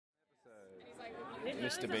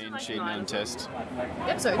Mr. Bean cheating on test.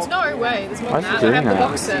 Episodes? No way. There's more than that. I have the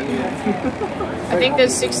box set. I think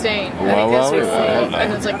there's 16. I think there's 15.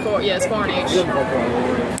 And there's like 4. Yeah, it's 4 in each.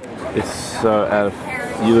 It's so out of.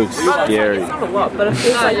 You look scary. It's not a lot, but it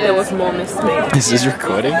feels like there was more Mr. Bean. This is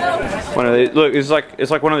recording? One of these, look, it's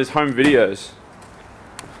like one of these home videos.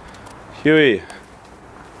 Huey.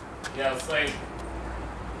 Yeah, it's like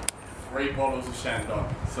 3 bottles of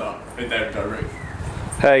Shandong. So, with David Dobrik.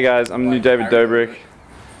 Hey guys, I'm new David Dobrik.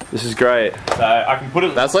 This is great. So I can put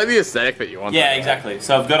it. That's like the aesthetic that you want. Yeah, exactly.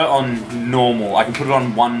 So I've got it on normal. I can put it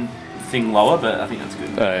on one thing lower, but I think that's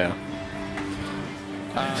good. Oh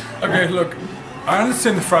yeah. Okay, look. I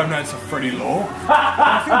understand the frame rates are pretty low.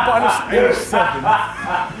 I think minus 87.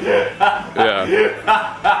 Yeah.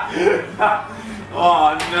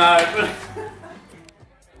 Oh no.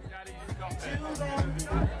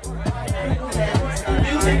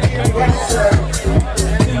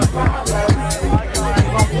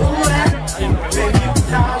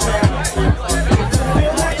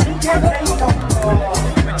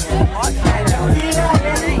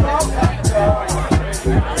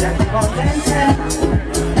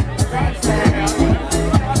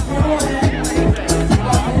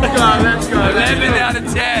 Let's go. 11 out of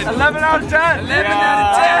 10. 11 out of 10. 11 out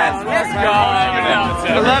of 10. Let's go.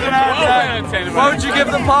 11 out of 10. What would you give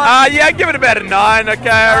the pie? Yeah, I'd give it about a 9, okay,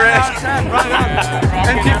 I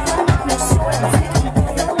reckon.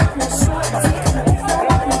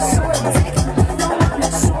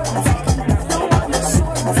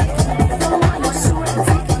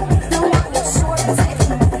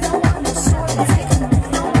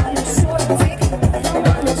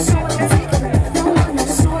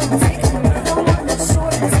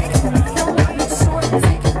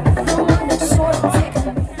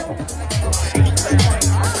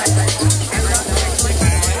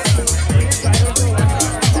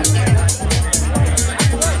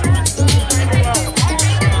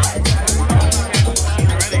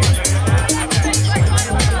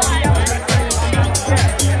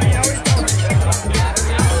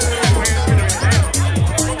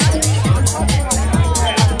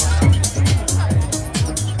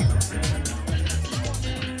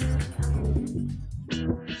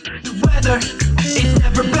 It's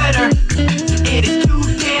never better. It is too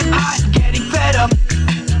damn hot, getting fed up.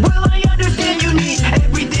 Well, I understand you need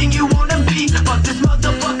everything you wanna be, but this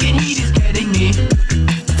motherfucking heat is getting me.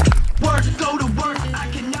 Work, go to work, I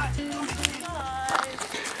cannot.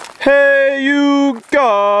 Hey, you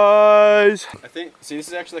guys! I think, see, this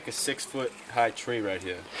is actually like a 6-foot high tree right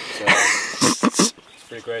here. So, it's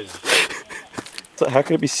pretty crazy. So how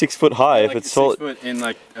can it be 6 foot high if like it's solid? 6 foot in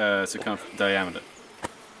like circumference diameter.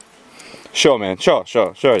 Sure, man. Sure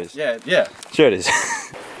it is. Yeah, yeah. Sure it is.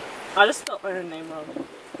 I just spelled my own name wrong.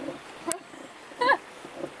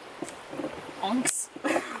 Onks.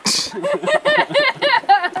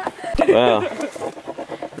 Wow. Look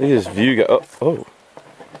at this view go. Oh.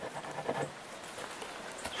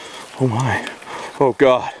 Oh my. Oh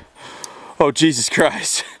God. Oh Jesus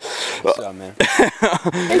Christ. What's up, man? wait.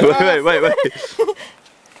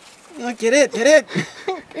 Oh, get it.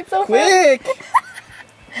 It's so Quick.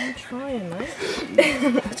 I'm trying, mate.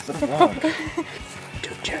 It's for the vlog.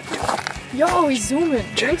 Yo, he's zooming.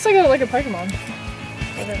 It looks like a Pokemon.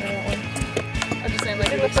 I don't know that one. I'm just saying,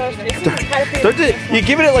 like, it looks like Don't do, you're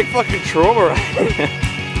giving it like fucking trauma right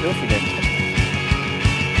You'll forget.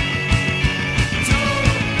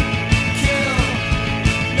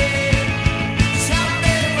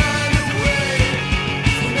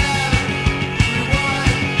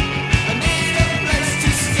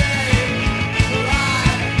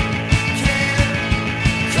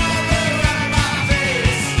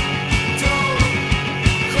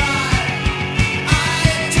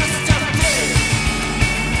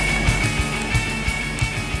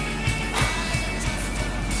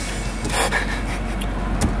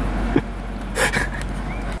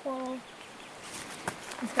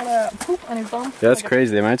 poop on his bum. Yeah, that's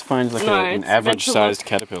crazy. They might find like an average-sized ventriloquist.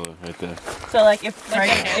 caterpillar right there. So like if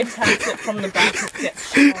it takes it from the back, it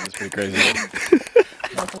gets That's pretty crazy.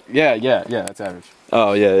 yeah, that's average.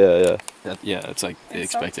 Oh yeah. Yeah, it's like the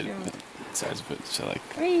It's so expected cute. size of it. So like,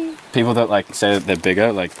 Whee. people that like say that they're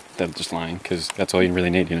bigger, like they're just lying because that's all you really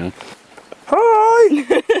need, you know.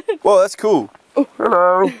 Hi. Well, that's cool. Oh,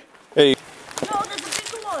 hello. Hey. No, there's a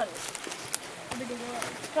bigger one.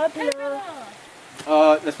 Caterpillar.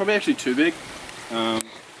 That's probably actually too big. I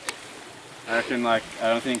reckon I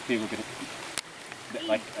don't think people could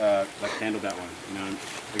like handle that one. You know,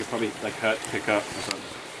 they could probably like pick up or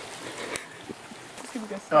something.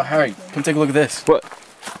 Oh, Harry, come take a look at this. What?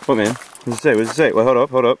 What, man? What does it say? What does it say? Well,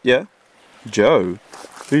 hold up. Yeah. Joe.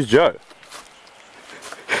 Who's Joe?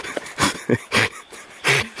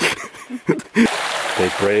 They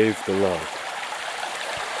braved the log.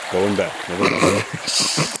 Going back. Never mind.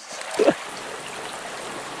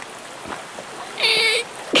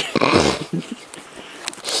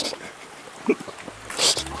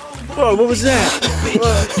 Whoa, what was that?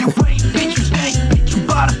 You ain't bitch, you stank, bitch, you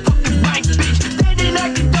bought a fucking rank, bitch. Standing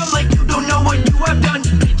acting dumb like you don't know what you have done.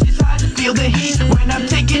 Bitch, it's hard to feel the heat when I'm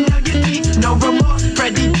taking out your teeth. No remorse,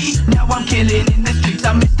 Freddy B. Now I'm killing in the streets.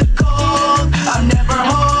 I'm Mr. Cold, I'm never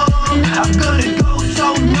home. I'm gonna go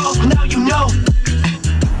so no, now you know.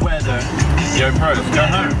 Weather. Yo, pros, go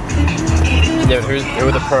home. Yeah, who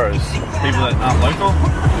are the pros? People that aren't local?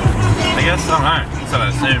 I guess, I don't know. That's what I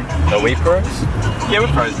assume. Are we pros? Yeah,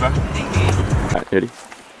 we're pros, bro. Alright, ready?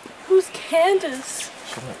 Who's Candace?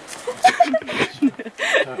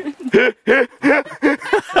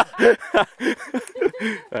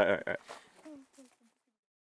 Alright.